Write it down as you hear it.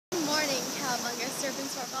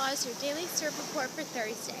Surf. It's your daily surf report for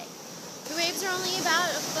Thursday. The waves are only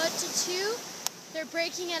about 1 to 2 feet. They're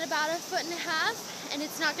breaking at about 1.5 feet, and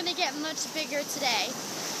it's not going to get much bigger today.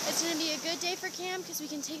 It's going to be a good day for camp because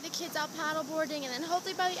we can take the kids out paddleboarding, and then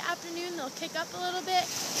hopefully by the afternoon they'll kick up a little bit,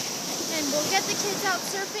 and we'll get the kids out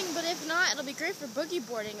surfing, but if not, it'll be great for boogie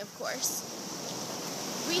boarding, of course.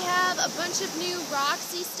 We have a bunch of new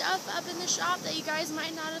Roxy stuff up in the shop that you guys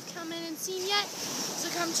might not have come in and seen yet,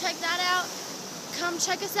 so come check that out. Come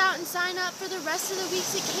check us out and sign up for the rest of the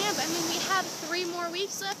weeks at camp. I mean, we have 3 more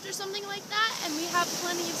weeks left or something like that, and we have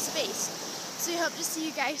plenty of space. So we hope to see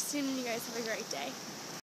you guys soon, and you guys have a great day.